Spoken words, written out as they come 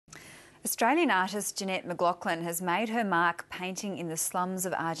Australian artist Jannette McLaughlin has made her mark painting in the slums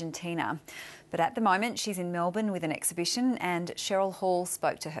of Argentina. But at the moment, she's in Melbourne with an exhibition, and Cheryl Hall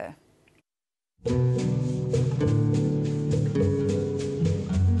spoke to her.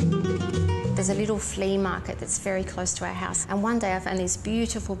 There's a little flea market that's very close to our house, and one day I found these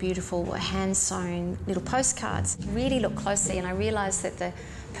beautiful, beautiful hand-sewn little postcards. I really looked closely and I realised that the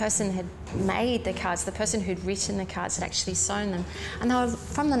person had made the cards, the person who'd written the cards had actually sewn them, and they were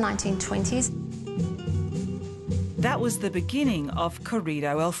from the 1920s. That was the beginning of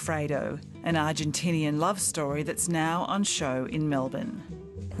Querido Alfredo, an Argentinian love story that's now on show in Melbourne.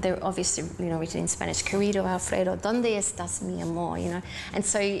 They're obviously, written in Spanish, Querido Alfredo, ¿dónde estás, mi amor? And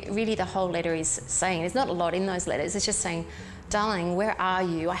so really the whole letter is saying, there's not a lot in those letters, it's just saying, darling, where are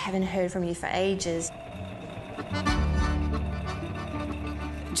you? I haven't heard from you for ages.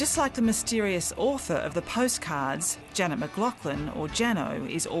 Just like the mysterious author of the postcards, Jannette McLaughlin, or Jano,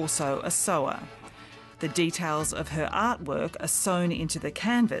 is also a sewer. The details of her artwork are sewn into the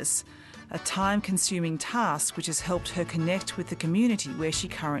canvas, a time-consuming task which has helped her connect with the community where she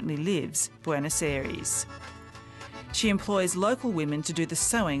currently lives, Buenos Aires. She employs local women to do the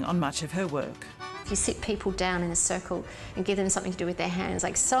sewing on much of her work. If you sit people down in a circle and give them something to do with their hands,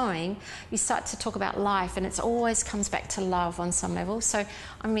 like sewing, you start to talk about life, and it always comes back to love on some level. So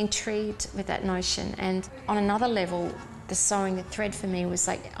I'm intrigued with that notion. And on another level, the sewing, the thread for me was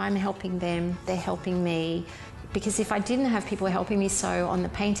like, I'm helping them, they're helping me. Because if I didn't have people helping me sew on the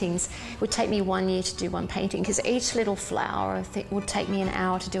paintings, it would take me 1 year to do one painting, because each little flower would take me an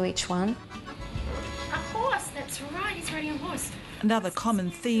hour to do each one. A horse, that's right, he's riding a horse. Another common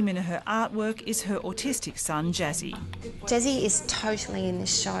theme in her artwork is her autistic son, Jazzy. Jazzy is totally in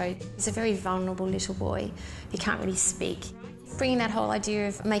this show. He's a very vulnerable little boy. He can't really speak. Bringing that whole idea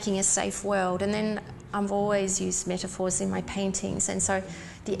of making a safe world, and then I've always used metaphors in my paintings, and so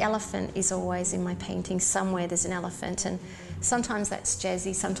the elephant is always in my paintings. Somewhere there's an elephant, and sometimes that's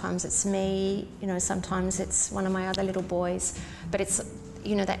Jazzy, sometimes it's me, sometimes it's one of my other little boys, but it's,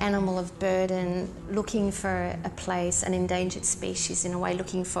 the animal of burden, looking for a place, an endangered species in a way,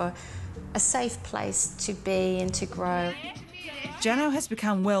 looking for a safe place to be and to grow. Jano has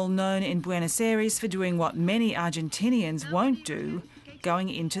become well known in Buenos Aires for doing what many Argentinians won't do, going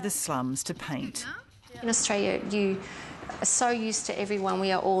into the slums to paint. In Australia, you are so used to everyone.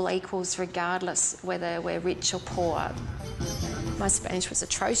 We are all equals regardless whether we're rich or poor. My Spanish was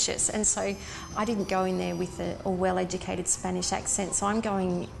atrocious, and so I didn't go in there with a well-educated Spanish accent, so I'm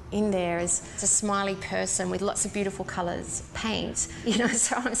going in there as a smiley person with lots of beautiful colours, paint,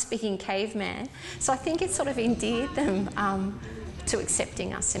 so I'm speaking caveman. So I think it sort of endeared them to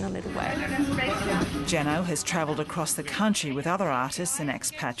accepting us in a little way. Jano has travelled across the country with other artists and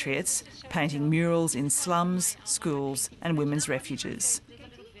expatriates, painting murals in slums, schools and women's refuges.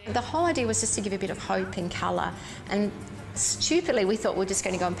 The whole idea was just to give a bit of hope and colour, and stupidly we thought we were just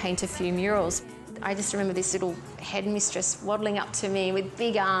going to go and paint a few murals. I just remember this little headmistress waddling up to me with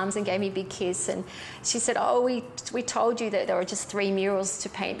big arms and gave me a big kiss, and she said, oh, we told you that there were just 3 murals to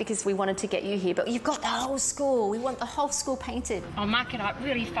paint because we wanted to get you here, but you've got the whole school. We want the whole school painted. I'll mark it up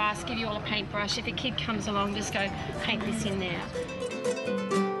really fast, give you all a paintbrush. If a kid comes along, just go paint this in there.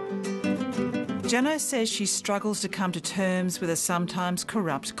 Jano says she struggles to come to terms with a sometimes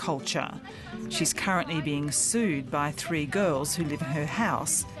corrupt culture. She's currently being sued by 3 girls who live in her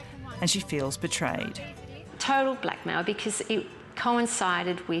house, and she feels betrayed. Total blackmail, because it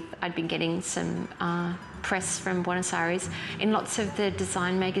coincided with, I'd been getting some press from Buenos Aires in lots of the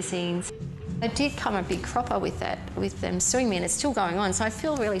design magazines. I did come a big cropper with that, with them suing me, and it's still going on, so I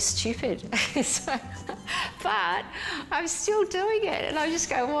feel really stupid. But I'm still doing it, and I just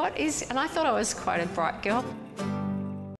go, and I thought I was quite a bright girl.